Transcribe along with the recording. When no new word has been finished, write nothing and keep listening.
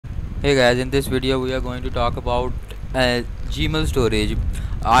Hey guys, in this video we are going to talk about Gmail storage.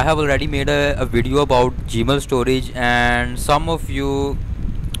 I have already made a video about Gmail storage, and some of you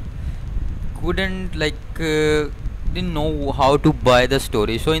couldn't didn't know how to buy the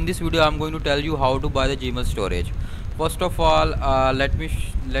storage. So in this video I'm going to tell you how to buy the Gmail storage. First of all, let me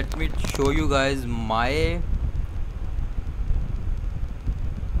show you guys my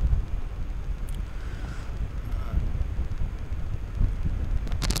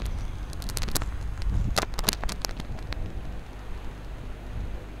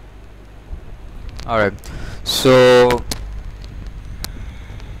alright. So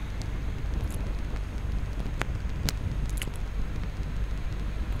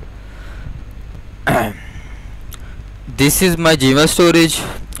this is my Gmail storage.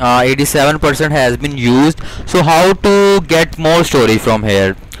 87% has been used. So how to get more storage from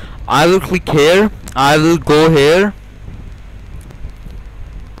here? I will click here. I will go here.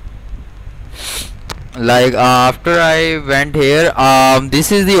 Like after I went here,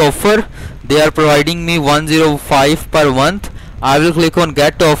 this is the offer. They are providing me 105 per month. I will click on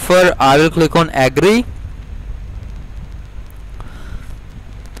get offer. I will click on agree.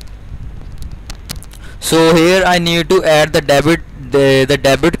 So here I need to add the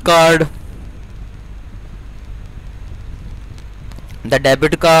debit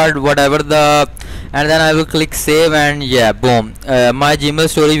card, whatever the, and then I will click save, and yeah, boom, my Gmail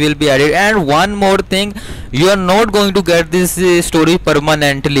storage will be added. And one more thing, you are not going to get this storage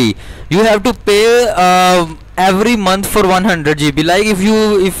permanently. You have to pay every month for 100 GB. Like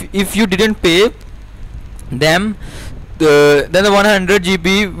if you didn't pay them, then the 100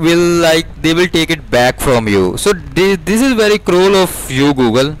 GB will, they will take it back from you. So this is very cruel of you,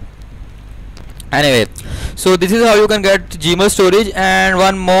 Google. Anyway, so this is how you can get Gmail storage. And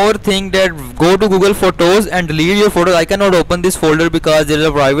one more thing, that go to Google Photos and delete your photos. I cannot open this folder because there is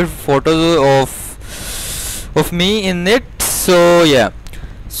a private photo of me in it. So yeah,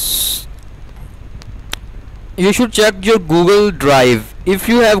 you should check your Google Drive. If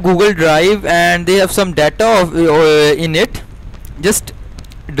you have Google Drive and they have some data in it, just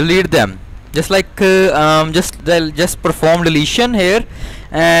delete them. Just just perform deletion here,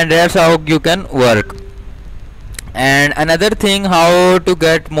 and that's how you can work. And another thing, how to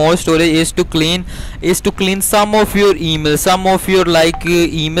get more storage is to clean some of your emails, some of your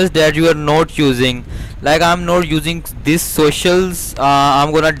emails that you are not using. Like I'm not using this socials.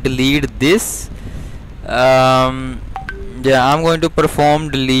 I'm gonna delete this. Yeah, I'm going to perform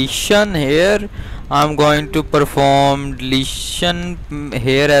deletion here. I'm going to perform deletion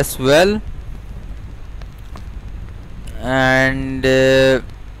here as well, and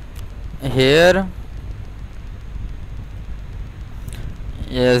here,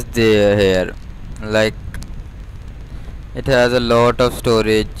 yes, there, here, like it has a lot of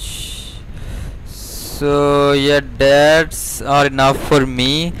storage. So yeah, that's are enough for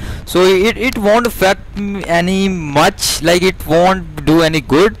me. So it won't affect me any much, like it won't do any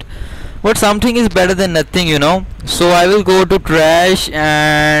good, but something is better than nothing, you know. So I will go to trash,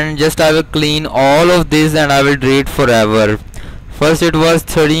 and just I will clean all of this, and I will delete forever. First it was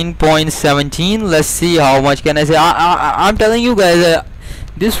 13.17. let's see how much can I say. I'm telling you guys,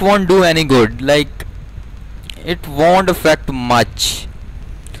 this won't do any good, like it won't affect much.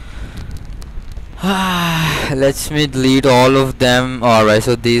 Let me delete all of them. Alright,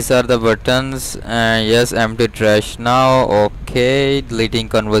 so these are the buttons, and yes, empty trash now. Okay, deleting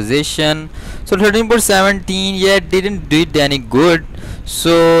conversation. So 13.17, yeah, didn't do it any good.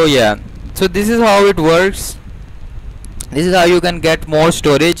 So yeah, so this is how it works. This is how you can get more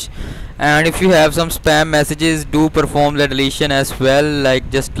storage. And if you have some spam messages, do perform the deletion as well, like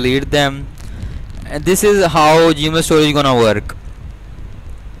just delete them. And this is how Gmail storage is gonna work.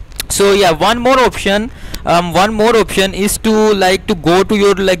 So yeah, one more option is to go to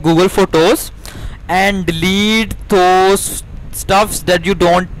your Google Photos and delete those stuffs that you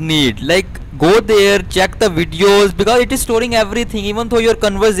don't need. Like go there, check the videos, because it is storing everything. Even though your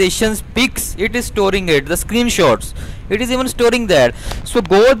conversations pics, it is storing it, the screenshots, it is even storing that. So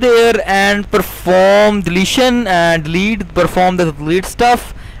go there and perform deletion and perform the delete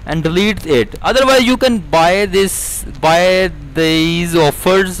stuff and delete it. Otherwise you can buy these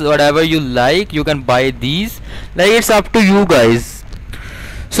offers, whatever you like, you can buy these, like it's up to you guys.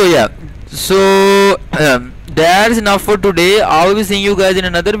 So yeah, so that's enough for today. I will be seeing you guys in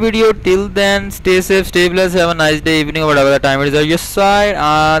another video. Till then, stay safe, stay blessed, have a nice day, evening, whatever the time it is on your side.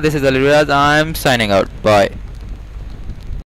 This is Ali Riaz. I'm signing out. Bye.